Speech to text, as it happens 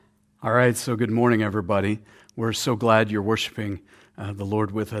All right, so good morning, everybody. We're so glad you're worshiping the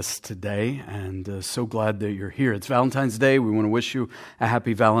Lord with us today, and so glad that you're here. It's Valentine's Day. We want to wish you a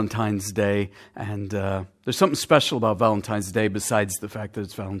happy Valentine's Day, and there's something special about Valentine's Day besides the fact that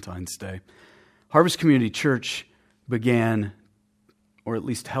it's Valentine's Day. Harvest Community Church began, or at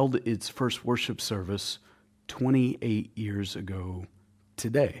least held its first worship service 28 years ago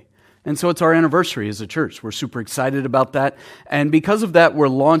today. And so it's our anniversary as a church. We're super excited about that. And because of that, we're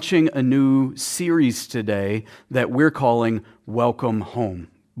launching a new series today that we're calling Welcome Home.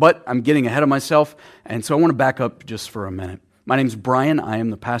 But I'm getting ahead of myself, and so I want to back up just for a minute. My name's Brian. I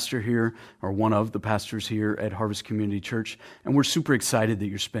am the pastor here, or one of the pastors here at Harvest Community Church, and we're super excited that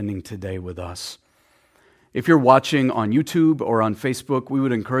you're spending today with us. If you're watching on YouTube or on Facebook, we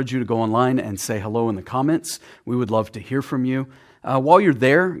would encourage you to go online and say hello in the comments. We would love to hear from you. While you're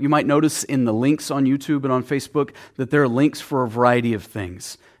there, you might notice in the links on YouTube and on Facebook that there are links for a variety of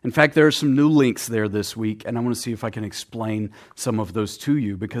things. In fact, there are some new links there this week, and I want to see if I can explain some of those to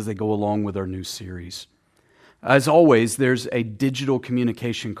you because they go along with our new series. As always, there's a digital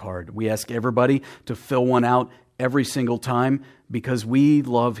communication card. We ask everybody to fill one out every single time because we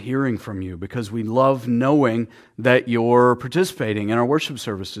love hearing from you, because we love knowing that you're participating in our worship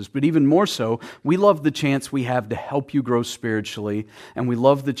services. But even more so, we love the chance we have to help you grow spiritually, and we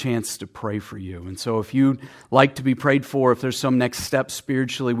love the chance to pray for you. And so if you'd like to be prayed for, if there's some next step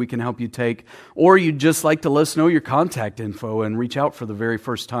spiritually we can help you take, or you'd just like to let us know your contact info and reach out for the very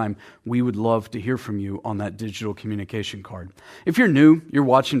first time, we would love to hear from you on that digital communication card. If you're new, you're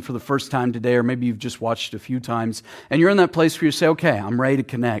watching for the first time today, or maybe you've just watched a few times, and you're in that place where you say, okay, I'm ready to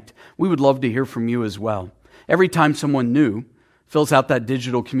connect. We would love to hear from you as well. Every time someone new fills out that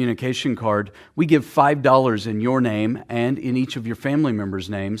digital communication card, we give $5 in your name and in each of your family members'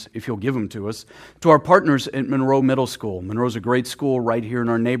 names, if you'll give them to us, to our partners at Monroe Middle School. Monroe's a great school right here in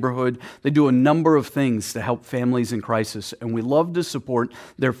our neighborhood. They do a number of things to help families in crisis, and we love to support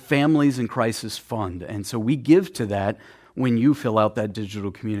their Families in Crisis Fund. And so we give to that when you fill out that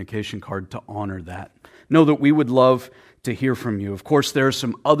digital communication card to honor that. Know that we would love to hear from you. Of course, there are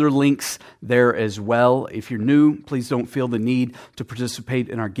some other links there as well. If you're new, please don't feel the need to participate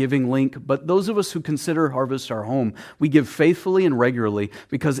in our giving link. But those of us who consider Harvest our home, we give faithfully and regularly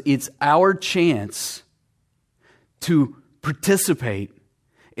because it's our chance to participate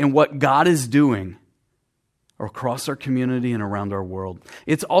in what God is doing across our community and around our world.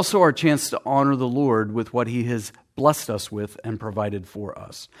 It's also our chance to honor the Lord with what He has blessed us with and provided for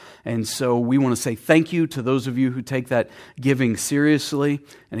us. And so we want to say thank you to those of you who take that giving seriously.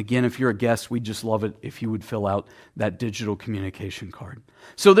 And again, if you're a guest, we'd just love it if you would fill out that digital communication card.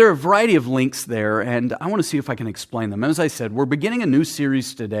 So there are a variety of links there, and I want to see if I can explain them. As I said, we're beginning a new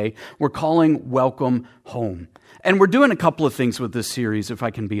series today. We're calling Welcome Home. And we're doing a couple of things with this series, if I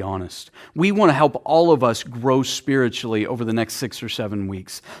can be honest. We want to help all of us grow spiritually over the next 6 or 7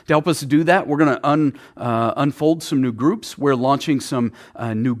 weeks. To help us do that, we're going to unfold some new groups. We're launching some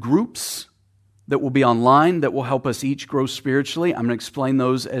new groups that will be online that will help us each grow spiritually. I'm going to explain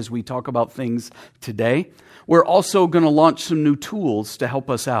those as we talk about things today. We're also going to launch some new tools to help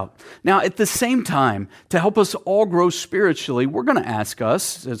us out. Now, at the same time, to help us all grow spiritually, we're going to ask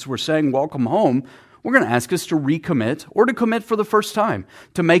us, as we're saying welcome home, we're going to ask us to recommit or to commit for the first time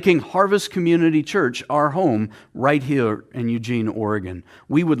to making Harvest Community Church our home right here in Eugene, Oregon.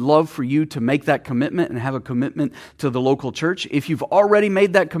 We would love for you to make that commitment and have a commitment to the local church. If you've already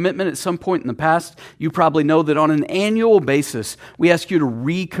made that commitment at some point in the past, you probably know that on an annual basis, we ask you to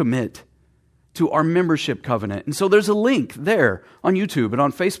recommit to our membership covenant. And so there's a link there on YouTube and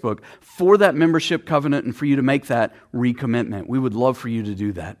on Facebook for that membership covenant and for you to make that recommitment. We would love for you to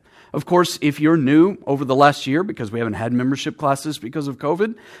do that. Of course, if you're new over the last year, because we haven't had membership classes because of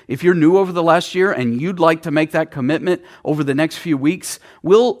COVID, if you're new over the last year and you'd like to make that commitment over the next few weeks,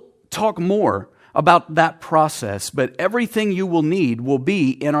 we'll talk more about that process, but everything you will need will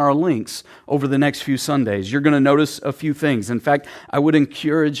be in our links over the next few Sundays. You're going to notice a few things. In fact, I would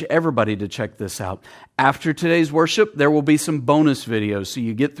encourage everybody to check this out. After today's worship, there will be some bonus videos. So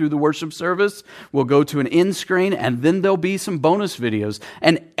you get through the worship service, we'll go to an end screen, and then there'll be some bonus videos.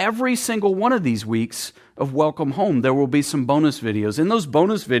 And every single one of these weeks of Welcome Home, there will be some bonus videos. In those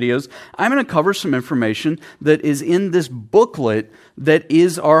bonus videos, I'm going to cover some information that is in this booklet that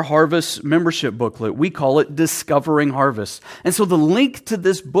is our Harvest membership booklet. We call it Discovering Harvest. And so the link to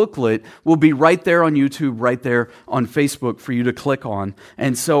this booklet will be right there on YouTube, right there on Facebook for you to click on.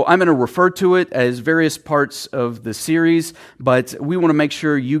 And so I'm going to refer to it as various parts of the series, but we want to make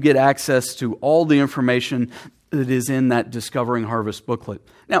sure you get access to all the information that is in that Discovering Harvest booklet.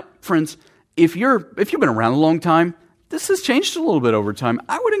 Now, friends, if you've been around a long time, this has changed a little bit over time.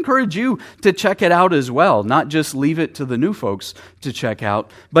 I would encourage you to check it out as well, not just leave it to the new folks to check out.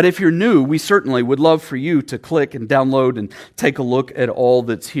 But if you're new, we certainly would love for you to click and download and take a look at all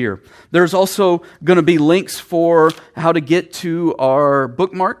that's here. There's also going to be links for how to get to our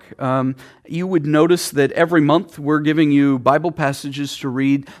bookmark. You would notice that every month we're giving you Bible passages to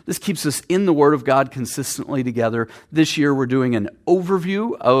read. This keeps us in the Word of God consistently together. This year we're doing an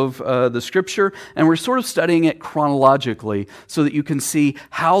overview of the Scripture, and we're sort of studying it chronologically so that you can see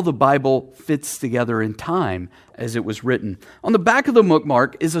how the Bible fits together in time as it was written. On the back of the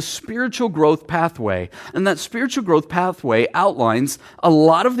bookmark is a spiritual growth pathway, and that spiritual growth pathway outlines a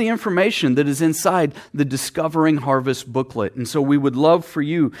lot of the information that is inside the Discovering Harvest booklet. And so we would love for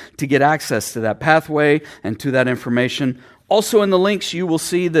you to get access to that pathway and to that information. Also in the links, you will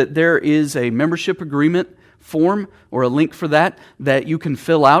see that there is a membership agreement form or a link for that you can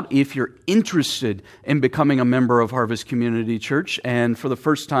fill out if you're interested in becoming a member of Harvest Community Church. And for the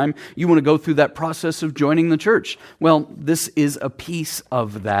first time, you want to go through that process of joining the church. Well, this is a piece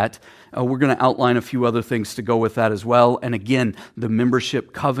of that. We're going to outline a few other things to go with that as well. And again, the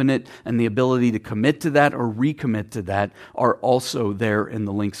membership covenant and the ability to commit to that or recommit to that are also there in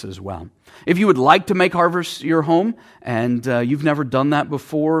the links as well. If you would like to make Harvest your home and you've never done that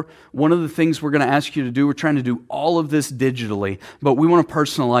before, one of the things we're going to ask you to do, we're trying to do all of this digitally, but we want to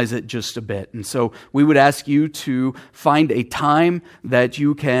personalize it just a bit. And so we would ask you to find a time that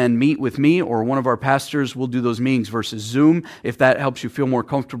you can meet with me or one of our pastors. We'll do those meetings versus Zoom. If that helps you feel more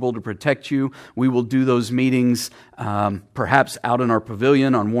comfortable to protect you, we will do those meetings perhaps out in our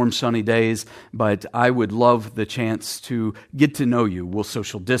pavilion on warm, sunny days. But I would love the chance to get to know you. We'll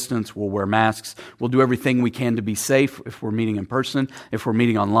social distance. We'll wear masks. We'll do everything we can to be safe if we're meeting in person. If we're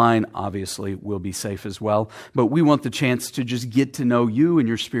meeting online, obviously, we'll be safe as well. But we want the chance to just get to know you and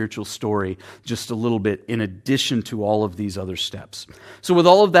your spiritual story just a little bit in addition to all of these other steps. So with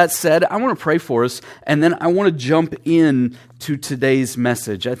all of that said, I want to pray for us, and then I want to jump in to today's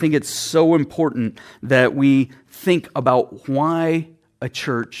message. I think it's so important that we think about why a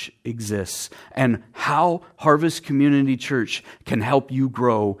church exists and how Harvest Community Church can help you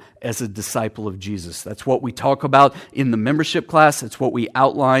grow as a disciple of Jesus. That's what we talk about in the membership class. It's what we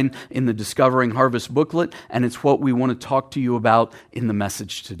outline in the Discovering Harvest booklet, and it's what we want to talk to you about in the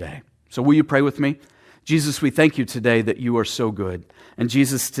message today. So will you pray with me? Jesus, we thank you today that you are so good. And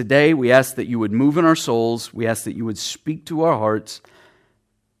Jesus, today we ask that you would move in our souls. We ask that you would speak to our hearts.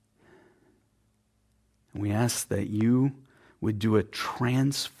 And we ask that you would do a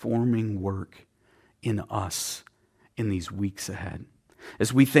transforming work in us in these weeks ahead.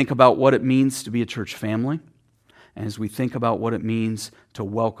 As we think about what it means to be a church family, and as we think about what it means to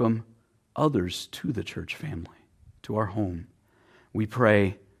welcome others to the church family, to our home, we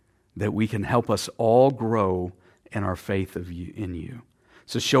pray that we can help us all grow in our faith in you.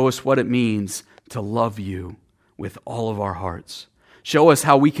 So show us what it means to love you with all of our hearts. Show us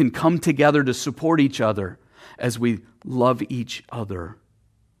how we can come together to support each other as we love each other.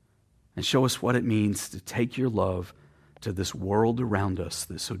 And show us what it means to take your love to this world around us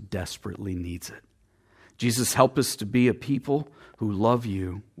that so desperately needs it. Jesus, help us to be a people who love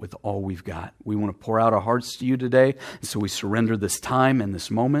you with all we've got. We want to pour out our hearts to you today, and so we surrender this time and this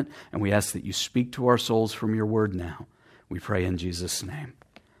moment, and we ask that you speak to our souls from your word now. We pray in Jesus' name.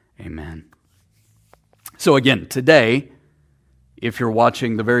 Amen. So again, today, if you're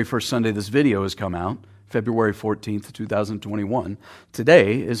watching the very first Sunday this video has come out, February 14th, 2021,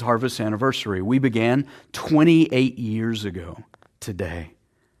 today is Harvest Anniversary. We began 28 years ago today.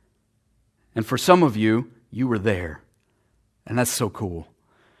 And for some of you, you were there. And that's so cool.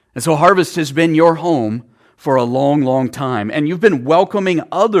 And so Harvest has been your home for a long, long time. And you've been welcoming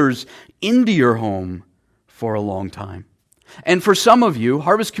others into your home for a long time. And for some of you,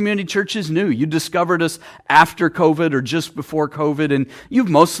 Harvest Community Church is new. You discovered us after COVID or just before COVID, and you've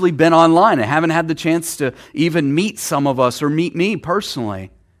mostly been online and haven't had the chance to even meet some of us or meet me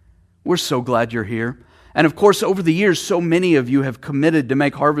personally. We're so glad you're here. And of course, over the years, so many of you have committed to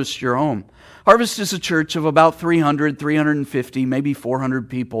make Harvest your home. Harvest is a church of about 300, 350, maybe 400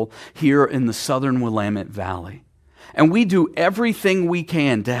 people here in the southern Willamette Valley. And we do everything we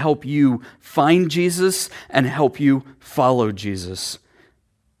can to help you find Jesus and help you follow Jesus.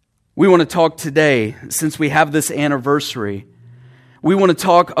 We want to talk today, since we have this anniversary, we want to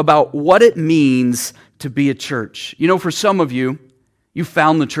talk about what it means to be a church. You know, for some of you, you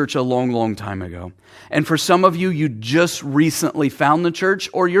found the church a long, long time ago. And for some of you, you just recently found the church,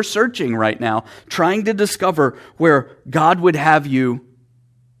 or you're searching right now, trying to discover where God would have you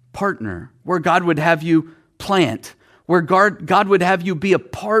partner, where God would have you plant, where God would have you be a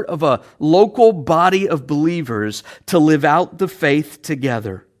part of a local body of believers to live out the faith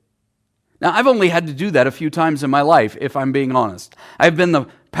together. Now, I've only had to do that a few times in my life, if I'm being honest. I've been the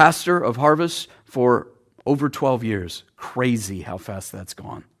pastor of Harvest for over 12 years. Crazy how fast that's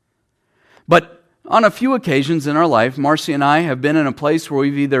gone. But on a few occasions in our life, Marcy and I have been in a place where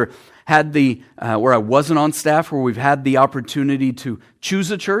we've either had where I wasn't on staff, where we've had the opportunity to choose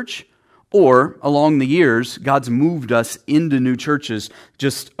a church, or along the years, God's moved us into new churches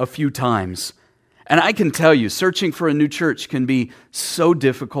just a few times. And I can tell you, searching for a new church can be so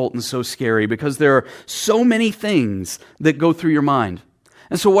difficult and so scary because there are so many things that go through your mind.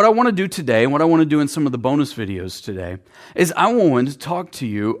 And so what I want to do today, and what I want to do in some of the bonus videos today, is I want to talk to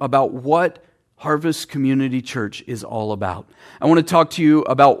you about what Harvest Community Church is all about. I want to talk to you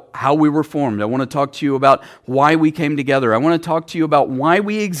about how we were formed. I want to talk to you about why we came together. I want to talk to you about why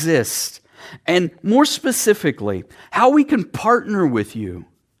we exist. And more specifically, how we can partner with you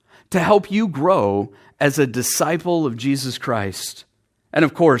to help you grow as a disciple of Jesus Christ. And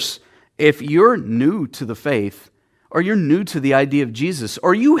of course, if you're new to the faith, or you're new to the idea of Jesus,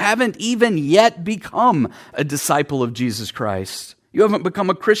 or you haven't even yet become a disciple of Jesus Christ, you haven't become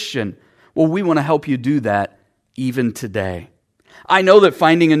a Christian, well, we want to help you do that even today. I know that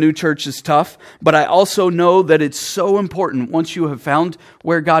finding a new church is tough, but I also know that it's so important once you have found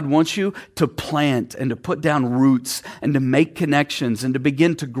where God wants you to plant and to put down roots and to make connections and to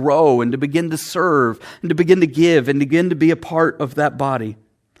begin to grow and to begin to serve and to begin to give and to begin to be a part of that body.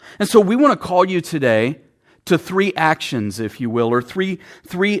 And so we want to call you today to 3 actions, if you will, or three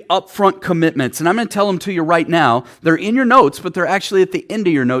upfront commitments. And I'm going to tell them to you right now. They're in your notes, but they're actually at the end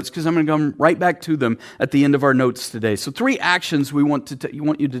of your notes because I'm going to come right back to them at the end of our notes today. So 3 actions we want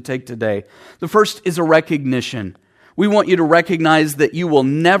you to take today. The first is a recognition. We want you to recognize that you will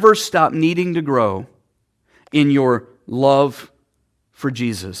never stop needing to grow in your love for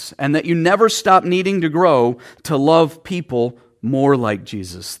Jesus, and that you never stop needing to grow to love people more like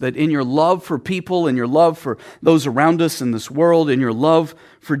Jesus. That in your love for people, in your love for those around us in this world, in your love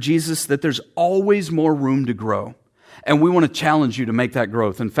for Jesus, that there's always more room to grow. And we want to challenge you to make that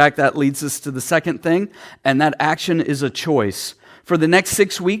growth. In fact, that leads us to the second thing, and that action is a choice. For the next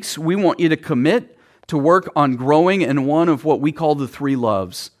 6 weeks, we want you to commit to work on growing in one of what we call the 3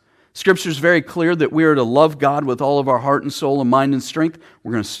 loves. Scripture is very clear that we are to love God with all of our heart and soul and mind and strength.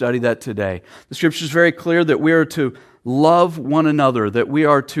 We're going to study that today. The Scripture is very clear that we are to love one another, that we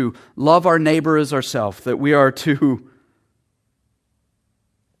are to love our neighbor as ourselves, that we are to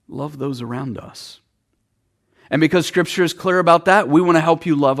love those around us. And because Scripture is clear about that, we want to help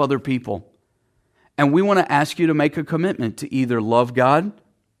you love other people. And we want to ask you to make a commitment to either love God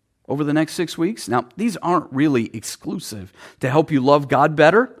over the next 6 weeks. Now, these aren't really exclusive. To help you love God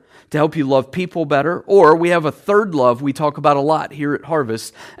better, to help you love people better, or we have a third love we talk about a lot here at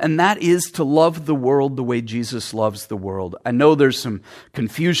Harvest, and that is to love the world the way Jesus loves the world. I know there's some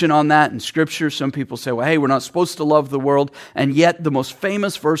confusion on that in Scripture. Some people say, well, hey, we're not supposed to love the world, and yet the most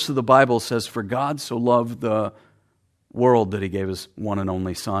famous verse of the Bible says, for God so loved the world that He gave His one and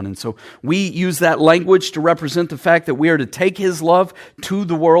only Son. And so we use that language to represent the fact that we are to take His love to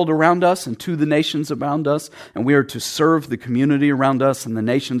the world around us and to the nations around us, and we are to serve the community around us and the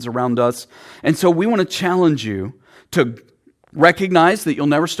nations around us. And so we want to challenge you to recognize that you'll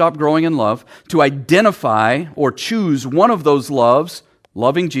never stop growing in love, to identify or choose one of those loves,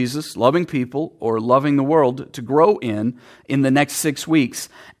 loving Jesus, loving people, or loving the world, to grow in the next 6 weeks.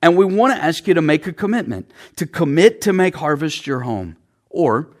 And we want to ask you to make a commitment, to commit to make Harvest your home,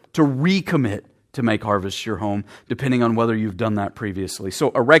 or to recommit to make Harvest your home, depending on whether you've done that previously.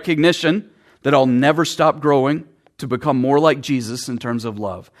 So a recognition that I'll never stop growing to become more like Jesus in terms of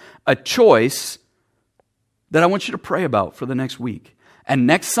love. A choice that I want you to pray about for the next week. And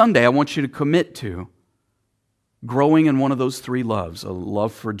next Sunday, I want you to commit to growing in one of those 3 loves. A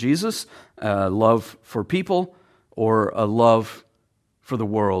love for Jesus, a love for people, or a love for the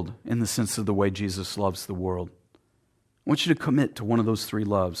world in the sense of the way Jesus loves the world. I want you to commit to one of those 3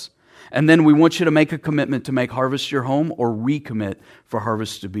 loves. And then we want you to make a commitment to make Harvest your home, or recommit for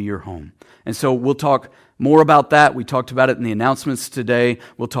Harvest to be your home. And so we'll talk more about that. We talked about it in the announcements today.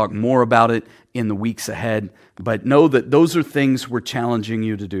 We'll talk more about it in the weeks ahead. But know that those are things we're challenging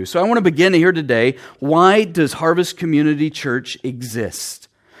you to do. So I want to begin here today. Why does Harvest Community Church exist?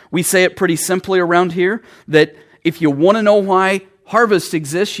 We say it pretty simply around here, that if you want to know why Harvest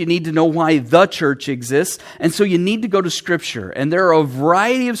exists, you need to know why the church exists. And so you need to go to Scripture. And there are a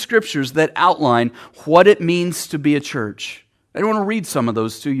variety of Scriptures that outline what it means to be a church. I want to read some of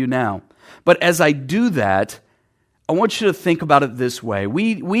those to you now. But as I do that, I want you to think about it this way.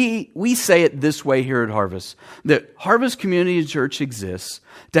 We say it this way here at Harvest, that Harvest Community Church exists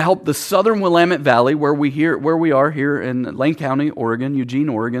to help the southern Willamette Valley, where we are here in Lane County, Oregon, Eugene,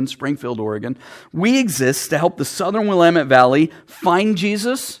 Oregon, Springfield, Oregon. We exist to help the southern Willamette Valley find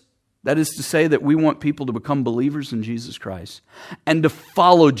Jesus. That is to say that we want people to become believers in Jesus Christ and to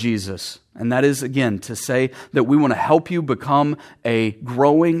follow Jesus. And that is, again, to say that we want to help you become a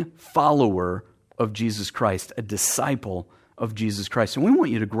growing follower of Jesus Christ, a disciple of Jesus Christ. And we want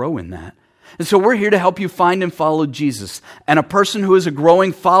you to grow in that. And so we're here to help you find and follow Jesus. And a person who is a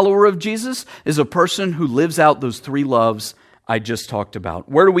growing follower of Jesus is a person who lives out those three loves I just talked about.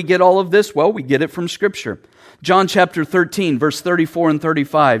 Where do we get all of this? Well, we get it from Scripture. John chapter 13, verse 34 and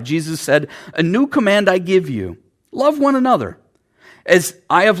 35, Jesus said, "A new command I give you, love one another. As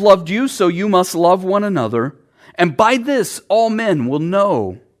I have loved you, so you must love one another. And by this all men will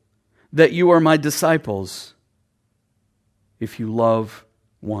know that you are my disciples, if you love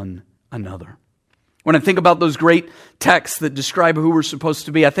one another." When I think about those great texts that describe who we're supposed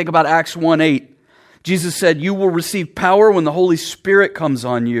to be, I think about Acts 1:8. Jesus said, "You will receive power when the Holy Spirit comes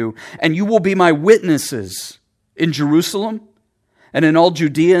on you, and you will be my witnesses in Jerusalem and in all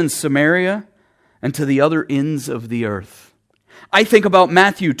Judea and Samaria and to the other ends of the earth." I think about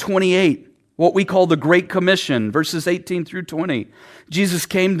Matthew 28, what we call the Great Commission, verses 18 through 20. Jesus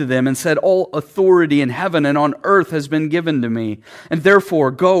came to them and said, "All authority in heaven and on earth has been given to me. And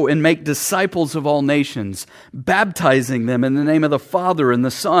therefore go and make disciples of all nations, baptizing them in the name of the Father and the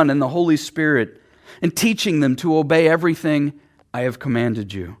Son and the Holy Spirit, and teaching them to obey everything I have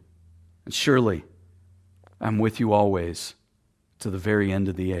commanded you. And surely I'm with you always to the very end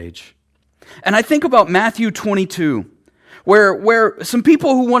of the age." And I think about Matthew 22, where some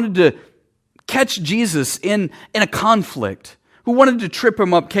people who wanted to catch Jesus in a conflict, who wanted to trip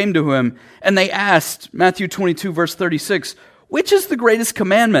him up, came to him, and they asked, Matthew 22, verse 36, "Which is the greatest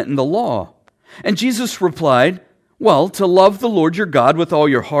commandment in the law?" And Jesus replied, "Well, to love the Lord your God with all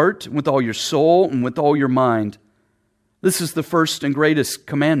your heart, with all your soul, and with all your mind. This is the first and greatest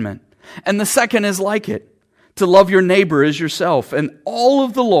commandment. And the second is like it, to love your neighbor as yourself. And all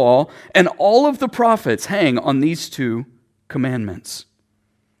of the law and all of the prophets hang on these two commandments."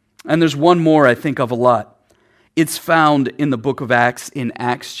 And there's one more I think of a lot. It's found in the book of Acts, in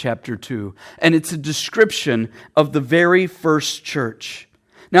Acts chapter 2. And it's a description of the very first church.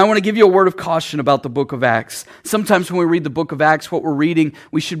 Now, I want to give you a word of caution about the book of Acts. Sometimes when we read the book of Acts, what we're reading,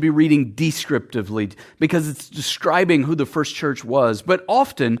 we should be reading descriptively because it's describing who the first church was. But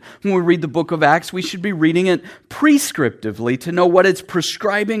often, when we read the book of Acts, we should be reading it prescriptively to know what it's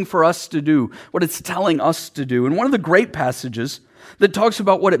prescribing for us to do, what it's telling us to do. And one of the great passages that talks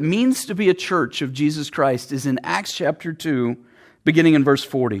about what it means to be a church of Jesus Christ is in Acts chapter 2, beginning in verse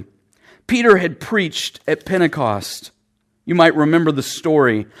 40. Peter had preached at Pentecost. You might remember the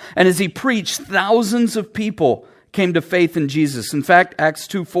story. And as he preached, thousands of people came to faith in Jesus. In fact, Acts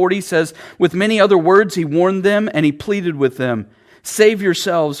 2:40 says, "With many other words he warned them and he pleaded with them, 'Save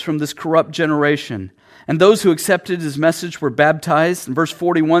yourselves from this corrupt generation.' And those who accepted his message were baptized." And verse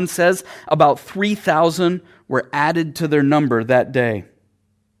 41 says, about 3,000 were added to their number that day.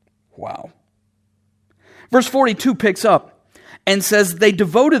 Wow. Verse 42 picks up and says they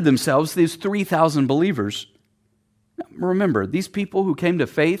devoted themselves, these 3,000 believers. Now, remember, these people who came to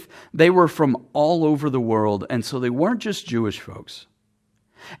faith, they were from all over the world, and so they weren't just Jewish folks.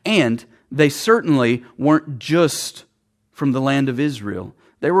 And they certainly weren't just from the land of Israel.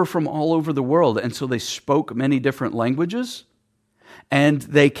 They were from all over the world, and so they spoke many different languages, and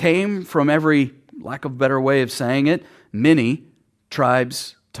they came from every, lack of a better way of saying it, many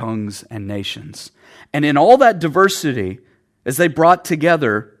tribes, tongues, and nations. And in all that diversity, as they brought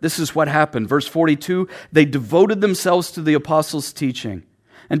together, this is what happened. Verse 42, they devoted themselves to the apostles' teaching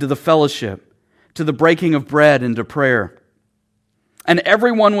and to the fellowship, to the breaking of bread and to prayer. And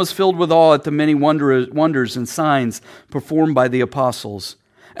everyone was filled with awe at the many wonders and signs performed by the apostles.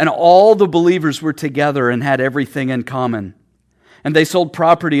 And all the believers were together and had everything in common. And they sold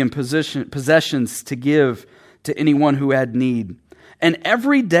property and possessions to give to anyone who had need. And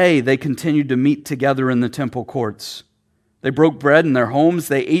every day they continued to meet together in the temple courts. They broke bread in their homes.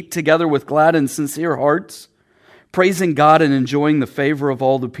 They ate together with glad and sincere hearts, praising God and enjoying the favor of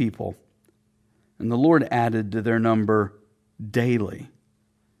all the people. And the Lord added to their number daily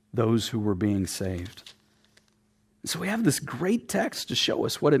those who were being saved. So we have this great text to show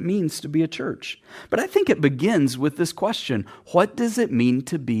us what it means to be a church. But I think it begins with this question: what does it mean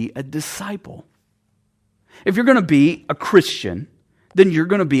to be a disciple? If you're going to be a Christian, then you're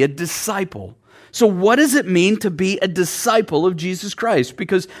going to be a disciple. So what does it mean to be a disciple of Jesus Christ?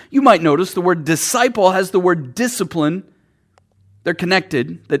 Because you might notice the word disciple has the word discipline. They're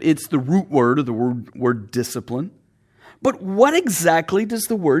connected, that it's the root word of the word discipline. But what exactly does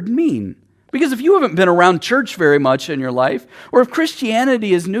the word mean? Because if you haven't been around church very much in your life, or if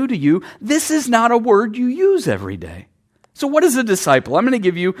Christianity is new to you, this is not a word you use every day. So what is a disciple? I'm going to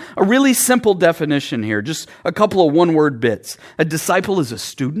give you a really simple definition here, just a couple of one-word bits. A disciple is a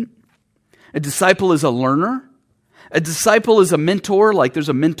student. A disciple is a learner. A disciple is a mentor, like there's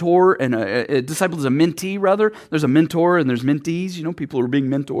a mentor and a disciple is a mentee, rather. There's a mentor and there's mentees, people who are being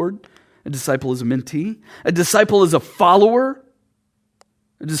mentored. A disciple is a mentee. A disciple is a follower.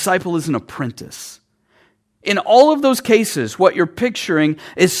 A disciple is an apprentice. In all of those cases, what you're picturing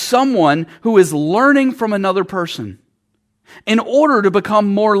is someone who is learning from another person in order to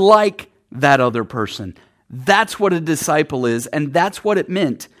become more like that other person. That's what a disciple is, and that's what it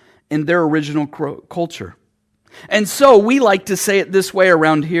meant in their original culture. And so we like to say it this way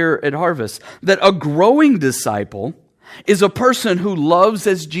around here at Harvest, that a growing disciple is a person who loves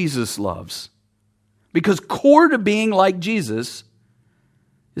as Jesus loves. Because core to being like Jesus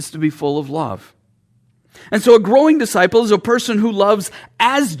is to be full of love. And so a growing disciple is a person who loves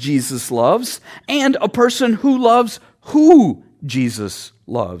as Jesus loves, and a person who loves who Jesus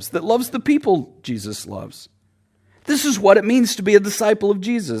loves, that loves the people Jesus loves. This is what it means to be a disciple of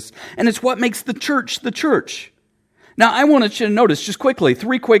Jesus, and it's what makes the church the church. Now, I want you to notice just quickly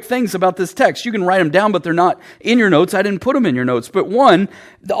 3 quick things about this text. You can write them down, but they're not in your notes. I didn't put them in your notes. But one,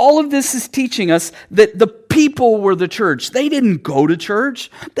 all of this is teaching us that the people were the church. They didn't go to church.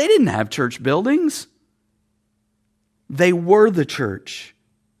 They didn't have church buildings. They were the church.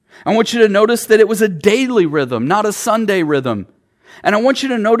 I want you to notice that it was a daily rhythm, not a Sunday rhythm. And I want you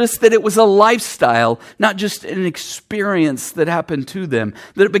to notice that it was a lifestyle, not just an experience that happened to them,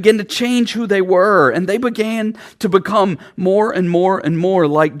 that it began to change who they were, and they began to become more and more and more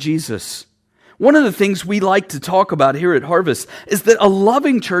like Jesus. One of the things we like to talk about here at Harvest is that a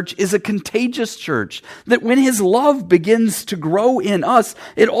loving church is a contagious church, that when His love begins to grow in us,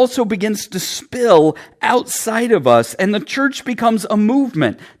 it also begins to spill outside of us, and the church becomes a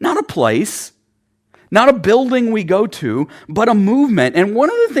movement, not a place. Not a building we go to, but a movement. And one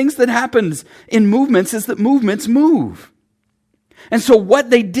of the things that happens in movements is that movements move. And so what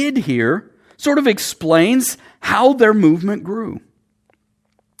they did here sort of explains how their movement grew.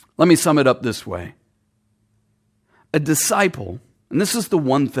 Let me sum it up this way. A disciple, and this is the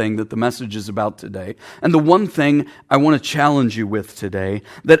one thing that the message is about today, and the one thing I want to challenge you with today,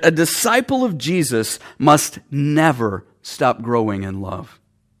 that a disciple of Jesus must never stop growing in love.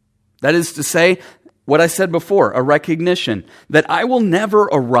 That is to say, what I said before, a recognition that I will never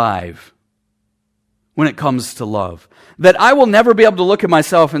arrive when it comes to love. That I will never be able to look at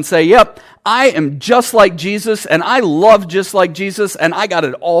myself and say, yep, I am just like Jesus, and I love just like Jesus, and I got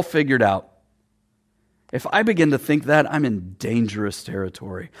it all figured out. If I begin to think that, I'm in dangerous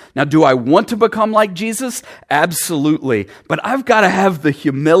territory. Now, do I want to become like Jesus? Absolutely. But I've got to have the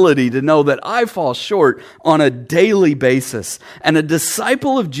humility to know that I fall short on a daily basis. And a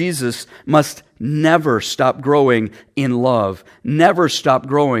disciple of Jesus must never stop growing in love. Never stop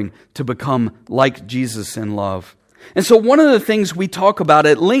growing to become like Jesus in love. And so one of the things we talk about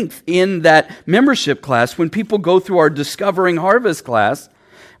at length in that membership class, when people go through our Discovering Harvest class,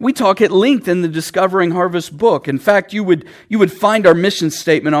 we talk at length in the Discovering Harvest book. In fact, you would find our mission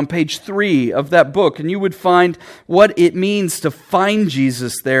statement on page 3 of that book, and you would find what it means to find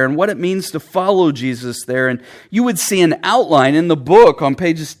Jesus there and what it means to follow Jesus there. And you would see an outline in the book on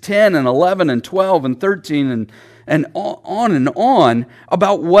pages 10 and 11 and 12 and 13 and on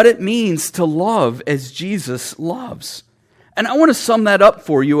about what it means to love as Jesus loves. And I want to sum that up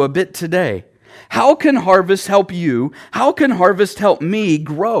for you a bit today. How can Harvest help you? How can Harvest help me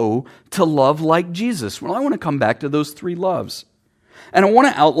grow to love like Jesus? Well, I want to come back to those 3 loves. And I want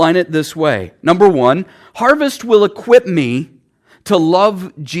to outline it this way. Number 1, Harvest will equip me to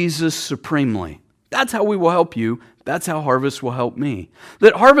love Jesus supremely. That's how we will help you. That's how Harvest will help me.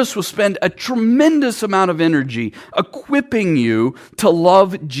 That Harvest will spend a tremendous amount of energy equipping you to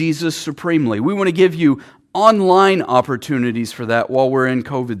love Jesus supremely. We want to give you online opportunities for that while we're in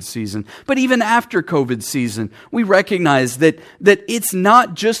COVID season. But even after COVID season, we recognize that it's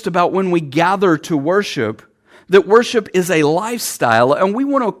not just about when we gather to worship, that worship is a lifestyle, and we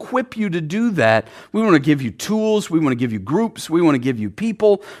want to equip you to do that. We want to give you tools, we want to give you groups, we want to give you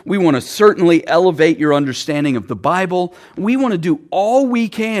people, we want to certainly elevate your understanding of the Bible. We want to do all we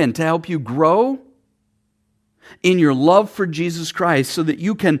can to help you grow in your love for Jesus Christ so that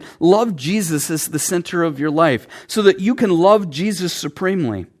you can love Jesus as the center of your life, so that you can love Jesus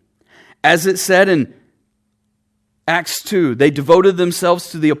supremely. As it said in Acts 2, they devoted themselves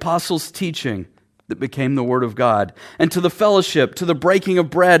to the apostles' teaching that became the Word of God, and to the fellowship, to the breaking of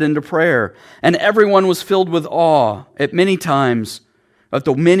bread, and to prayer. And everyone was filled with awe at many times at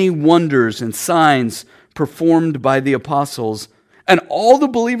the many wonders and signs performed by the apostles. And all the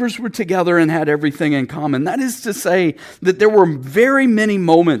believers were together and had everything in common. That is to say that there were very many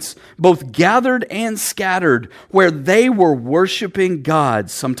moments, both gathered and scattered, where they were worshiping God,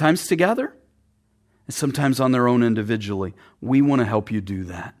 sometimes together, and sometimes on their own individually. We want to help you do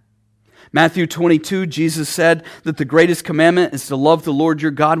that. Matthew 22, Jesus said that the greatest commandment is to love the Lord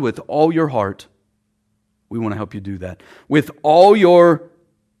your God with all your heart. We want to help you do that. With all your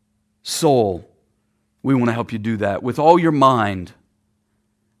soul. We want to help you do that. With all your mind.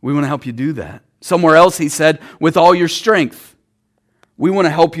 We want to help you do that. Somewhere else he said, with all your strength. We want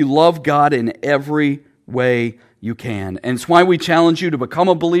to help you love God in every way you can. And it's why we challenge you to become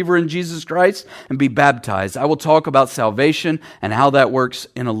a believer in Jesus Christ and be baptized. I will talk about salvation and how that works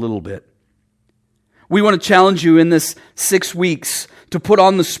in a little bit. We want to challenge you in this 6 weeks to put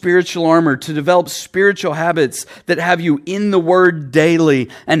on the spiritual armor, to develop spiritual habits that have you in the Word daily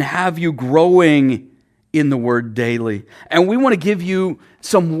and have you growing in the Word daily. And we want to give you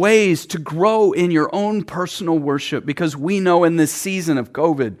some ways to grow in your own personal worship, because we know in this season of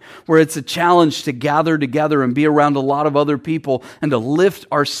COVID, where it's a challenge to gather together and be around a lot of other people and to lift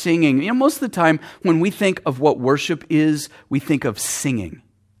our singing. You know, most of the time when we think of what worship is, we think of singing.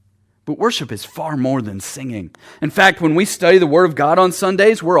 But worship is far more than singing. In fact, when we study the Word of God on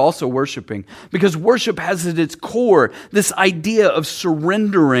Sundays, we're also worshiping. Because worship has at its core this idea of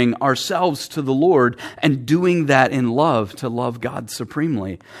surrendering ourselves to the Lord and doing that in love, to love God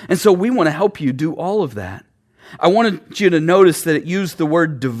supremely. And so we want to help you do all of that. I wanted you to notice that it used the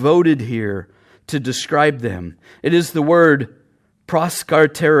word devoted here to describe them. It is the word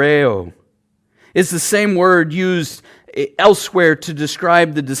proskartereo. It's the same word used elsewhere to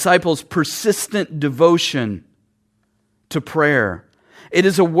describe the disciples' persistent devotion to prayer. It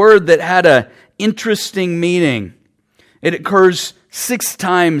is a word that had an interesting meaning. It occurs 6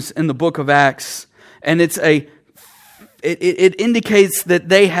 times in the book of Acts, and it indicates that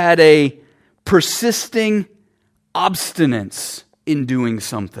they had a persisting obstinance in doing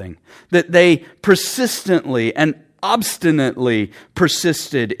something, that they persistently and obstinately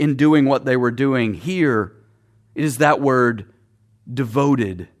persisted in doing what they were doing. Here, it is that word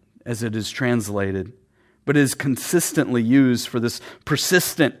devoted, as it is translated, but it is consistently used for this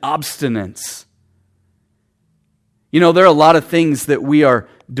persistent obstinance. You know, there are a lot of things that we are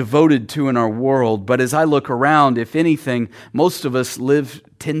devoted to in our world, but as I look around, if anything, most of us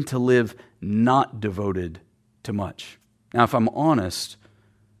tend to live not devoted to much. Now, if I'm honest,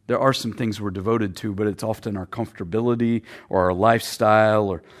 there are some things we're devoted to, but it's often our comfortability or our lifestyle.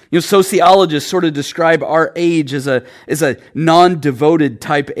 Or sociologists sort of describe our age as a non-devoted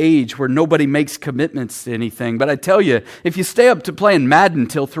type age where nobody makes commitments to anything. But I tell you, if you stay up to playing Madden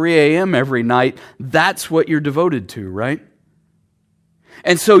till 3 a.m. every night, that's what you're devoted to, right?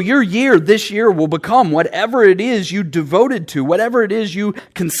 And so this year will become whatever it is you devoted to, whatever it is you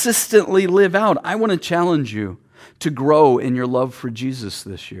consistently live out. I want to challenge you to grow in your love for Jesus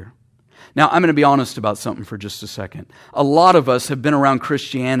this year. Now, I'm going to be honest about something for just a second. A lot of us have been around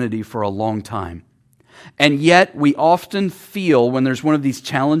Christianity for a long time. And yet, we often feel, when there's one of these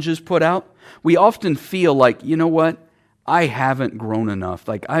challenges put out, we often feel like, you know what? I haven't grown enough.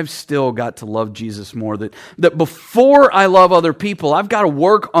 Like, I've still got to love Jesus more. That before I love other people, I've got to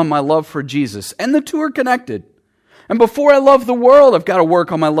work on my love for Jesus. And the two are connected. And before I love the world, I've got to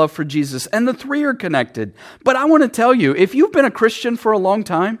work on my love for Jesus. And the three are connected. But I want to tell you, if you've been a Christian for a long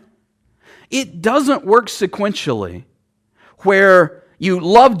time, it doesn't work sequentially, where you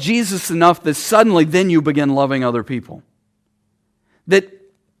love Jesus enough that suddenly then you begin loving other people. That,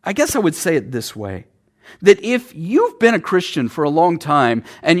 I guess I would say it this way, that if you've been a Christian for a long time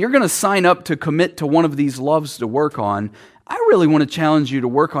and you're going to sign up to commit to one of these loves to work on, I really want to challenge you to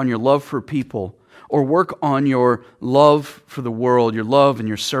work on your love for people, or work on your love for the world, your love and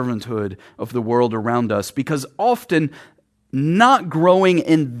your servanthood of the world around us. Because often, not growing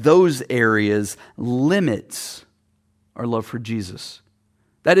in those areas limits our love for Jesus.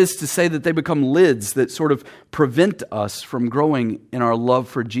 That is to say that they become lids that sort of prevent us from growing in our love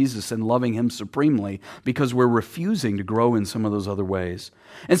for Jesus and loving Him supremely, because we're refusing to grow in some of those other ways.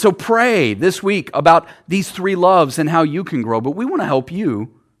 And so pray this week about these 3 loves and how you can grow. But we want to help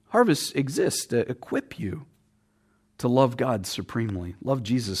you. Harvest exists to equip you to love God supremely, love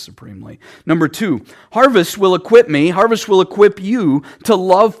Jesus supremely. Number 2, Harvest will equip me, Harvest will equip you to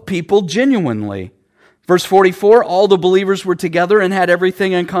love people genuinely. Verse 44, all the believers were together and had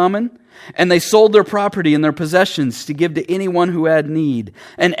everything in common. And they sold their property and their possessions to give to anyone who had need.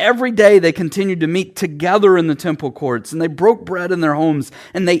 And every day they continued to meet together in the temple courts. And they broke bread in their homes.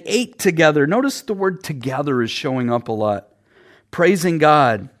 And they ate together. Notice the word together is showing up a lot. Praising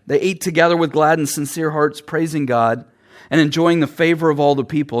God. They ate together with glad and sincere hearts, praising God and enjoying the favor of all the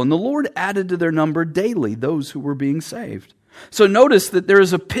people. And the Lord added to their number daily those who were being saved. So notice that there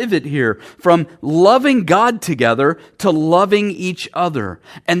is a pivot here from loving God together to loving each other.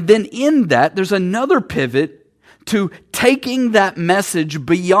 And then in that, there's another pivot to taking that message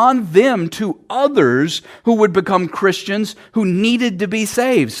beyond them to others who would become Christians who needed to be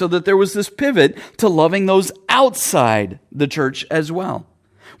saved. So that there was this pivot to loving those outside the church as well.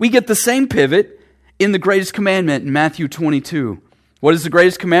 We get the same pivot in the greatest commandment in Matthew 22. What is the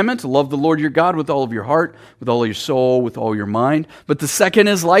greatest commandment? To love the Lord your God with all of your heart, with all your soul, with all your mind. But the second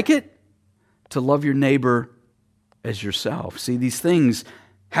is like it, to love your neighbor as yourself. See, these things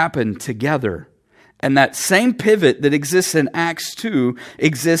happen together. And that same pivot that exists in Acts 2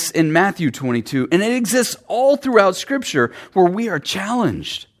 exists in Matthew 22. And it exists all throughout Scripture where we are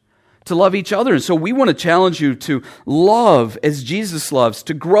challenged to love each other. And so we want to challenge you to love as Jesus loves,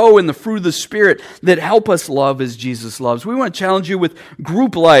 to grow in the fruit of the Spirit that help us love as Jesus loves. We want to challenge you with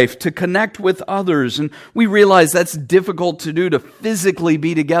group life, to connect with others. And we realize that's difficult to do, to physically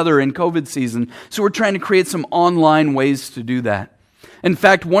be together in COVID season. So we're trying to create some online ways to do that. In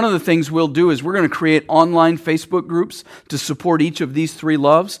fact, one of the things we'll do is we're going to create online Facebook groups to support each of these three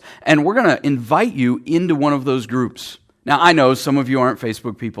loves. And we're going to invite you into one of those groups. Now, I know some of you aren't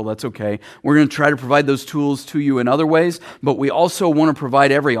Facebook people. That's okay. We're going to try to provide those tools to you in other ways, but we also want to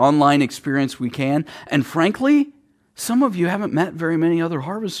provide every online experience we can. And frankly, some of you haven't met very many other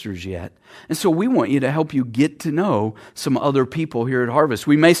harvesters yet. And so we want you to help you get to know some other people here at Harvest.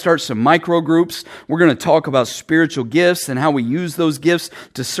 We may start some micro groups. We're going to talk about spiritual gifts and how we use those gifts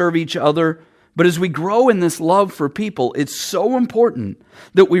to serve each other. But as we grow in this love for people, it's so important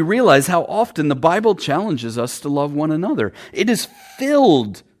that we realize how often the Bible challenges us to love one another. It is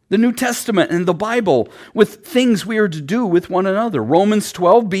filled, the New Testament and the Bible, with things we are to do with one another. Romans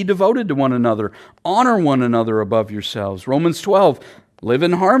 12, be devoted to one another. Honor one another above yourselves. Romans 12, live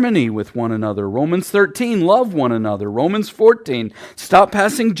in harmony with one another. Romans 13, love one another. Romans 14, stop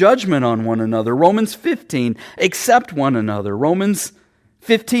passing judgment on one another. Romans 15, accept one another. Romans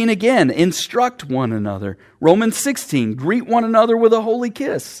 15 again, instruct one another. Romans 16, greet one another with a holy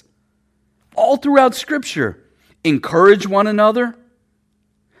kiss. All throughout Scripture, encourage one another,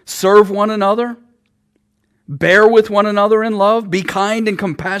 serve one another, bear with one another in love, be kind and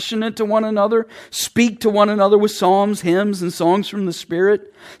compassionate to one another, speak to one another with psalms, hymns, and songs from the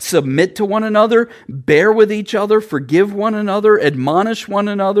Spirit, submit to one another, bear with each other, forgive one another, admonish one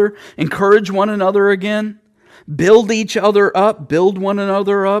another, encourage one another again. Build each other up, build one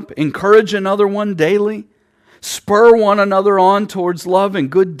another up, encourage another one daily, spur one another on towards love and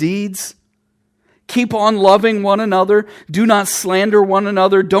good deeds. Keep on loving one another. Do not slander one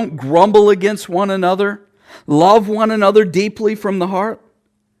another. Don't grumble against one another. Love one another deeply from the heart.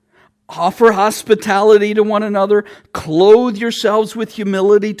 Offer hospitality to one another. Clothe yourselves with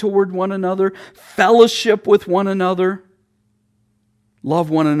humility toward one another. Fellowship with one another. Love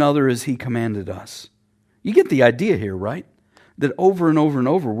one another as He commanded us. You get the idea here, right? That over and over and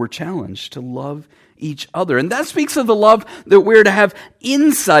over we're challenged to love each other. And that speaks of the love that we're to have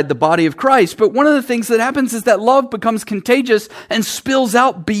inside the body of Christ. But one of the things that happens is that love becomes contagious and spills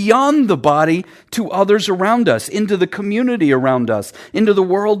out beyond the body to others around us, into the community around us, into the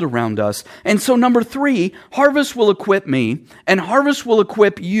world around us. And so number 3, Harvest will equip me and Harvest will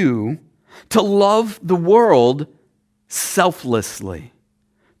equip you to love the world selflessly.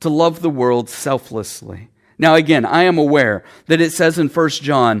 To love the world selflessly. Now again, I am aware that it says in 1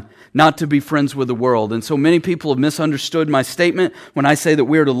 John not to be friends with the world. And so many people have misunderstood my statement when I say that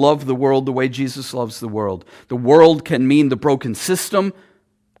we are to love the world the way Jesus loves the world. The world can mean the broken system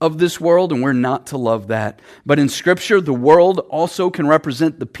of this world, and we're not to love that. But in Scripture, the world also can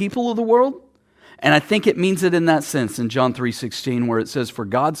represent the people of the world. And I think it means it in that sense in John 3:16, where it says, for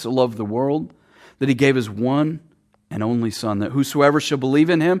God so loved the world that He gave His one and only Son, that whosoever shall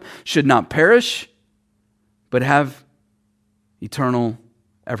believe in Him should not perish, but have eternal,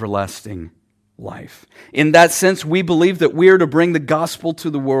 everlasting life. In that sense, we believe that we are to bring the gospel to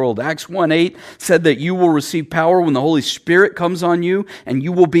the world. Acts 1:8 said that you will receive power when the Holy Spirit comes on you, and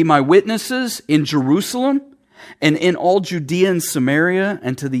you will be my witnesses in Jerusalem and in all Judea and Samaria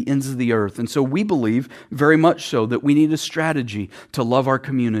and to the ends of the earth. And so we believe very much so that we need a strategy to love our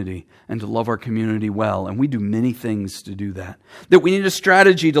community and to love our community well. And we do many things to do that. That we need a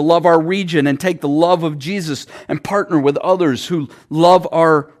strategy to love our region and take the love of Jesus and partner with others who love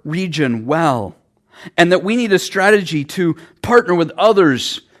our region well. And that we need a strategy to partner with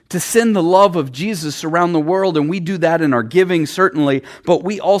others to send the love of Jesus around the world. And we do that in our giving, certainly, but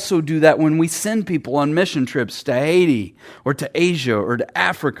we also do that when we send people on mission trips to Haiti or to Asia or to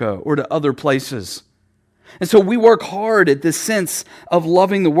Africa or to other places. And so we work hard at this sense of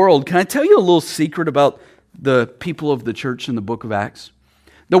loving the world. Can I tell you a little secret about the people of the church in the book of Acts?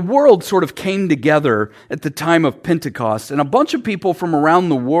 The world sort of came together at the time of Pentecost, and a bunch of people from around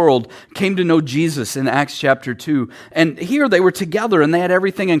the world came to know Jesus in Acts chapter 2. And here they were together, and they had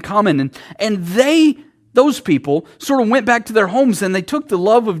everything in common. And those people sort of went back to their homes, and they took the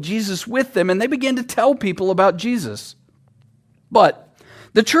love of Jesus with them, and they began to tell people about Jesus. But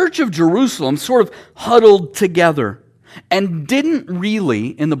the church of Jerusalem sort of huddled together and didn't really,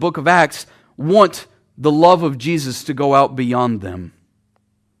 in the book of Acts, want the love of Jesus to go out beyond them.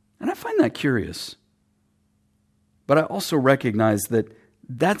 And I find that curious. But I also recognize that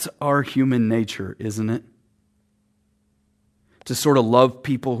that's our human nature, isn't it? To sort of love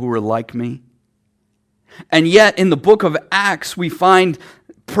people who are like me. And yet, in the book of Acts, we find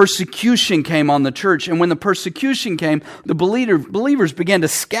persecution came on the church. And when the persecution came, the believers began to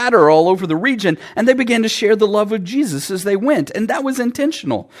scatter all over the region, and they began to share the love of Jesus as they went. And that was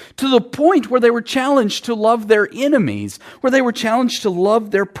intentional, to the point where they were challenged to love their enemies, where they were challenged to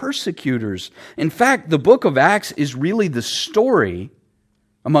love their persecutors. In fact, the book of Acts is really the story,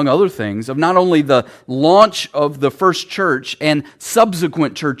 among other things, of not only the launch of the first church and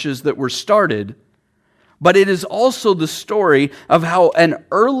subsequent churches that were started, but it is also the story of how an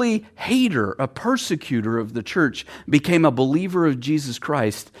early hater, a persecutor of the church, became a believer of Jesus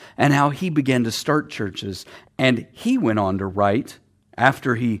Christ, and how he began to start churches. And he went on to write,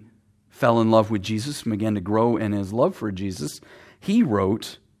 after he fell in love with Jesus and began to grow in his love for Jesus, he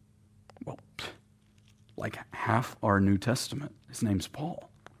wrote, like half our New Testament. His name's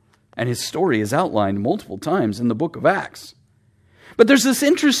Paul. And his story is outlined multiple times in the book of Acts. But there's this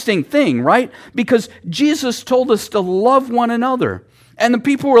interesting thing, right? Because Jesus told us to love one another. And the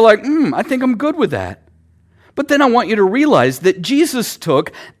people were like, I think I'm good with that. But then I want you to realize that Jesus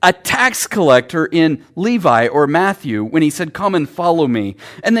took a tax collector in Levi or Matthew when he said, come and follow me.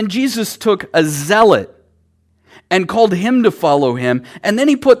 And then Jesus took a zealot and called him to follow him. And then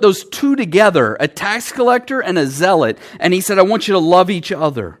he put those two together, a tax collector and a zealot. And he said, I want you to love each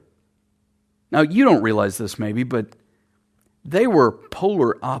other. Now, you don't realize this maybe, but they were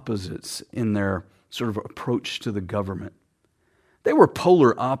polar opposites in their sort of approach to the government. They were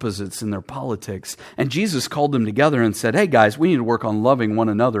polar opposites in their politics. And Jesus called them together and said, hey guys, we need to work on loving one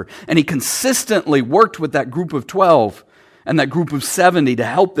another. And he consistently worked with that group of 12 and that group of 70 to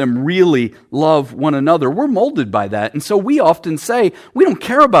help them really love one another. We're molded by that. And so we often say, we don't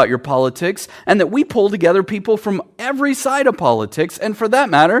care about your politics, and that we pull together people from every side of politics, and for that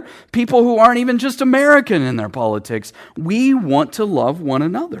matter, people who aren't even just American in their politics. We want to love one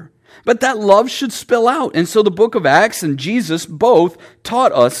another. But that love should spill out. And so the book of Acts and Jesus both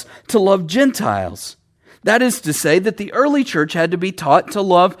taught us to love Gentiles. That is to say that the early church had to be taught to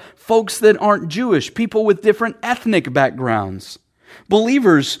love folks that aren't Jewish, people with different ethnic backgrounds,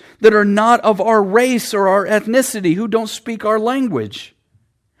 believers that are not of our race or our ethnicity, who don't speak our language.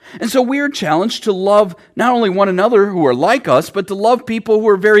 And so we are challenged to love not only one another who are like us, but to love people who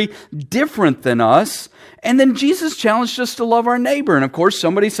are very different than us. And then Jesus challenged us to love our neighbor. And of course,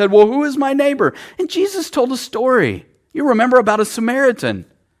 somebody said, well, who is my neighbor? And Jesus told a story. You remember about a Samaritan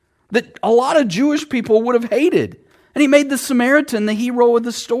that a lot of Jewish people would have hated. And he made the Samaritan the hero of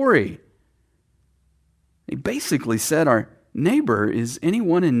the story. He basically said our neighbor is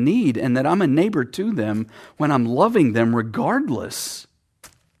anyone in need, and that I'm a neighbor to them when I'm loving them regardless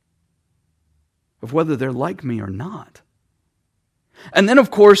of whether they're like me or not. And then, of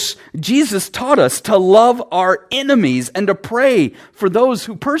course, Jesus taught us to love our enemies and to pray for those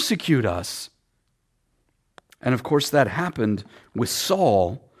who persecute us. And of course, that happened with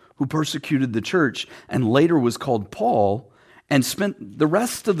Saul, who persecuted the church and later was called Paul, and spent the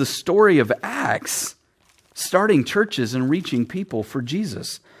rest of the story of Acts starting churches and reaching people for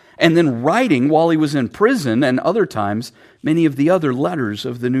Jesus, and then writing while he was in prison, and other times many of the other letters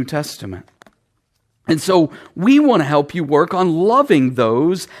of the New Testament. And so we want to help you work on loving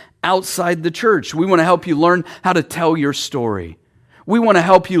those outside the church. We want to help you learn how to tell your story. We want to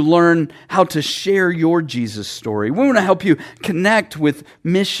help you learn how to share your Jesus story. We want to help you connect with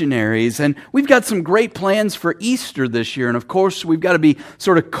missionaries. And we've got some great plans for Easter this year. And of course, we've got to be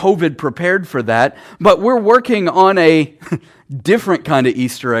sort of COVID prepared for that. But we're working on a different kind of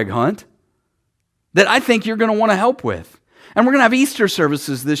Easter egg hunt that I think you're going to want to help with. And we're going to have Easter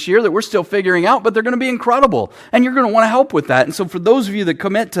services this year that we're still figuring out, but they're going to be incredible. And you're going to want to help with that. And so for those of you that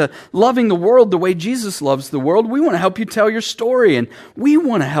commit to loving the world the way Jesus loves the world, we want to help you tell your story. And we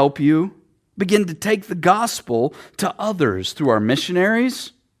want to help you begin to take the gospel to others through our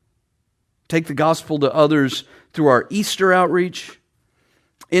missionaries, take the gospel to others through our Easter outreach.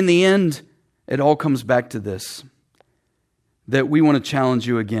 In the end, it all comes back to this, that we want to challenge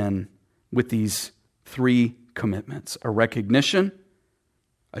you again with these three commitments: a recognition,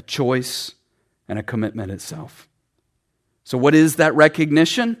 a choice, and a commitment itself. So what is that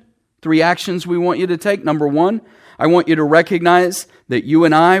recognition? 3 actions we want you to take. Number 1, I want you to recognize that you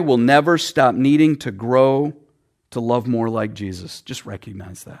and I will never stop needing to grow to love more like Jesus. Just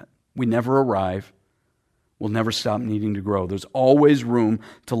recognize that. We never arrive. We'll never stop needing to grow. There's always room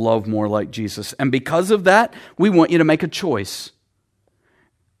to love more like Jesus. And because of that, we want you to make a choice.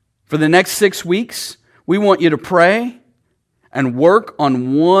 For the next 6 weeks, we want you to pray and work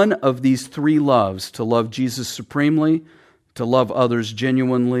on one of these 3 loves: to love Jesus supremely, to love others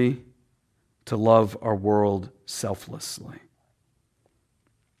genuinely, to love our world selflessly.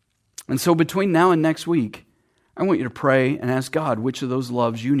 And so between now and next week, I want you to pray and ask God which of those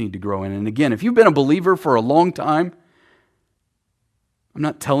loves you need to grow in. And again, if you've been a believer for a long time, I'm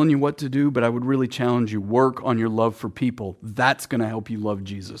not telling you what to do, but I would really challenge you, work on your love for people. That's going to help you love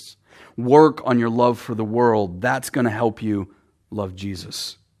Jesus. Work on your love for the world. That's going to help you love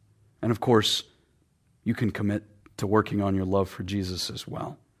Jesus. And of course, you can commit to working on your love for Jesus as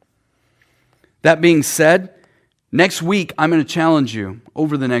well. That being said, next week, I'm going to challenge you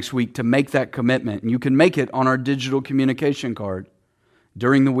over the next week to make that commitment. And you can make it on our digital communication card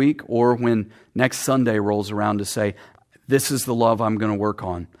during the week, or when next Sunday rolls around, to say, this is the love I'm going to work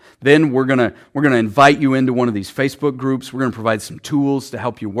on. Then we're going to invite you into one of these Facebook groups. We're going to provide some tools to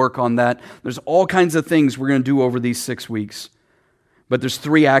help you work on that. There's all kinds of things we're going to do over these 6 weeks. But there's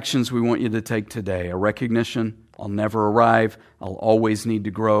 3 actions we want you to take today: a recognition, I'll never arrive, I'll always need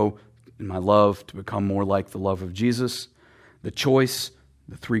to grow in my love to become more like the love of Jesus; the choice,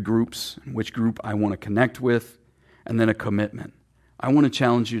 the 3 groups, and which group I want to connect with; and then a commitment. I want to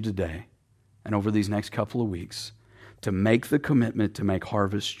challenge you today and over these next couple of weeks to make the commitment to make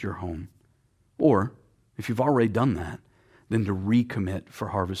Harvest your home. Or, if you've already done that, then to recommit for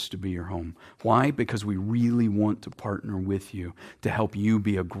Harvest to be your home. Why? Because we really want to partner with you to help you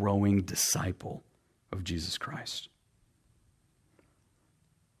be a growing disciple of Jesus Christ.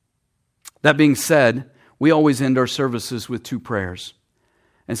 That being said, we always end our services with 2 prayers.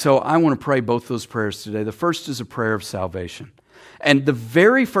 And so I want to pray both those prayers today. The first is a prayer of salvation. And the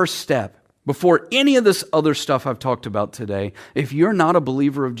very first step, before any of this other stuff I've talked about today, if you're not a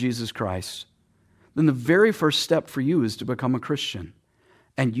believer of Jesus Christ, then the very first step for you is to become a Christian.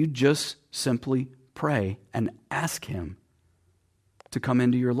 And you just simply pray and ask Him to come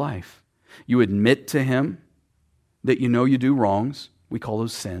into your life. You admit to Him that you know you do wrongs. We call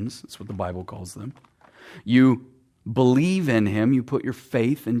those sins. That's what the Bible calls them. You believe in Him. You put your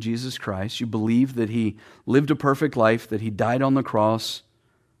faith in Jesus Christ. You believe that He lived a perfect life, that He died on the cross,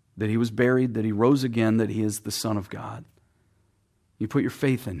 that He was buried, that He rose again, that He is the Son of God. You put your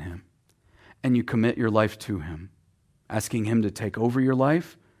faith in Him, and you commit your life to Him, asking Him to take over your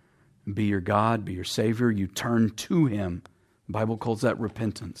life, be your God, be your Savior. You turn to Him. The Bible calls that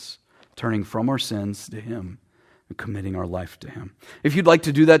repentance, turning from our sins to Him and committing our life to Him. If you'd like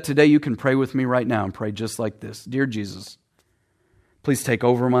to do that today, you can pray with me right now and pray just like this. Dear Jesus, please take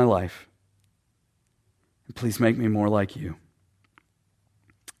over my life, and please make me more like You.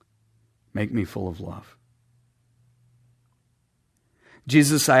 Make me full of love.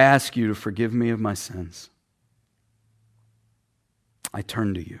 Jesus, I ask You to forgive me of my sins. I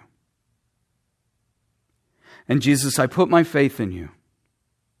turn to You. And Jesus, I put my faith in You.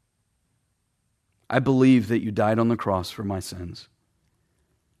 I believe that You died on the cross for my sins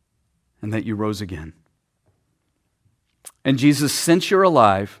and that You rose again. And Jesus, since You're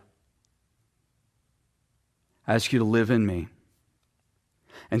alive, I ask You to live in me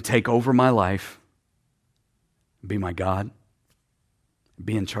and take over my life, be my God,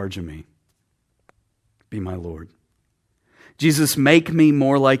 be in charge of me, be my Lord. Jesus, make me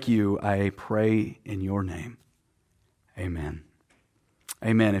more like You, I pray in Your name. Amen.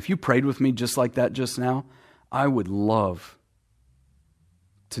 Amen. If you prayed with me just like that just now, I would love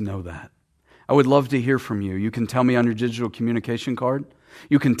to know that. I would love to hear from you. You can tell me on your digital communication card.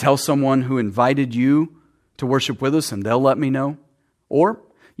 You can tell someone who invited you to worship with us and they'll let me know. Or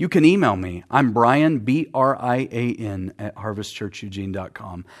you can email me. I'm Brian, Brian, at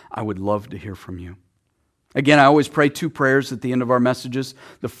harvestchurcheugene.com. I would love to hear from you. Again, I always pray 2 prayers at the end of our messages.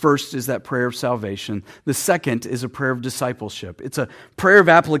 The first is that prayer of salvation. The second is a prayer of discipleship. It's a prayer of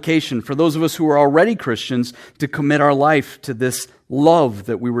application for those of us who are already Christians to commit our life to this love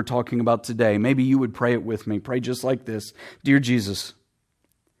that we were talking about today. Maybe you would pray it with me. Pray just like this. Dear Jesus,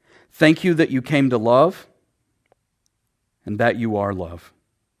 thank you that you came to love and that you are love.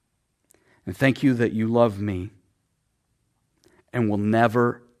 And thank you that you love me and will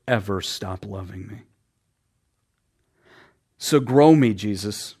never, ever stop loving me. So grow me,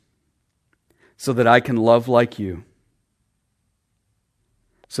 Jesus, so that I can love like you,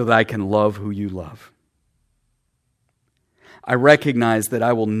 so that I can love who you love. I recognize that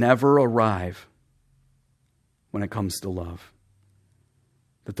I will never arrive when it comes to love,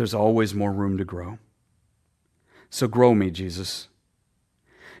 that there's always more room to grow. So grow me, Jesus.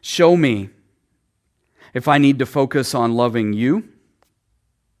 Show me if I need to focus on loving you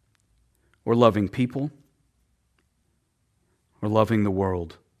or loving people, or loving the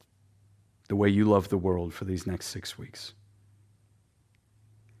world the way you love the world for these next 6 weeks.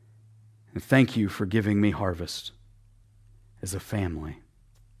 And thank you for giving me Harvest as a family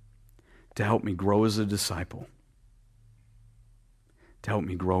to help me grow as a disciple, to help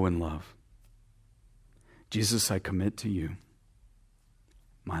me grow in love. Jesus, I commit to you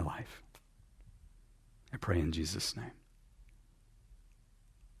my life. I pray in Jesus' name.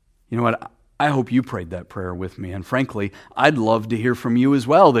 You know what? I hope you prayed that prayer with me. And frankly, I'd love to hear from you as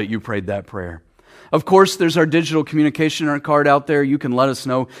well that you prayed that prayer. Of course, there's our digital communication card out there. You can let us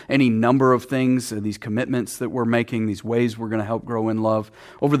know any number of things, these commitments that we're making, these ways we're going to help grow in love.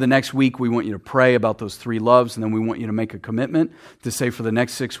 Over the next week, we want you to pray about those 3 loves, and then we want you to make a commitment to say for the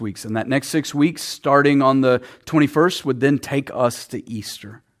next 6 weeks. And that next 6 weeks, starting on the 21st, would then take us to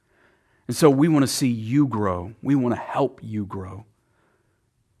Easter. And so we want to see you grow. We want to help you grow.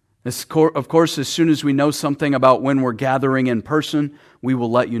 Of course, as soon as we know something about when we're gathering in person, we will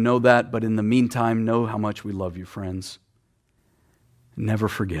let you know that. But in the meantime, know how much we love you, friends. Never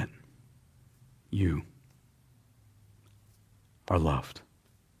forget, you are loved.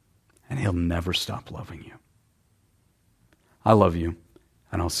 And He'll never stop loving you. I love you,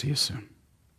 and I'll see you soon.